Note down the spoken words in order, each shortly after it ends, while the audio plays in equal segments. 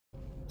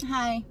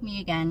Hi,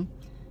 me again.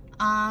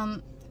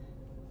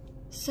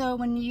 So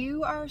when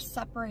you are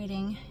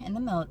separating in the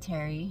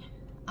military,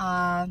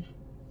 and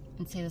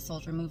say the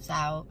soldier moves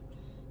out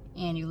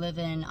and you live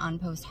in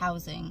on-post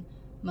housing,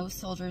 most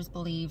soldiers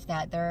believe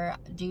that their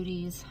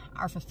duties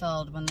are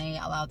fulfilled when they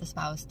allow the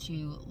spouse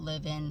to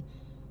live in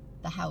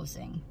the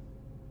housing.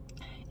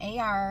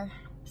 AR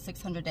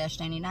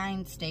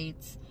 600-99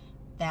 states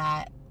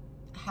that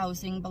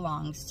housing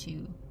belongs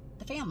to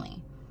the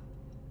family.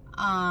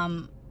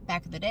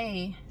 Back in the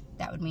day,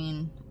 that would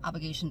mean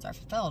obligations are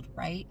fulfilled,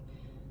 right?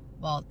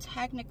 Well,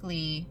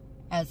 technically,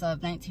 as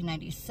of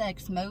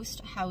 1996,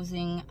 most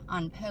housing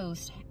on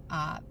post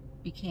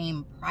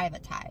became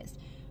privatized,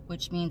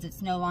 which means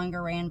it's no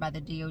longer ran by the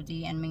DoD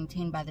and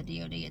maintained by the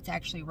DoD. It's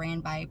actually ran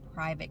by a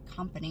private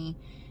company,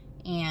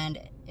 and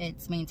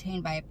it's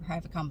maintained by a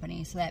private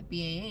company. So that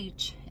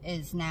BAH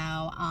is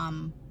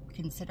now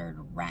considered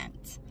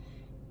rent.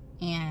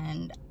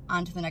 And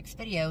on to the next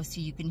video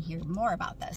so you can hear more about this.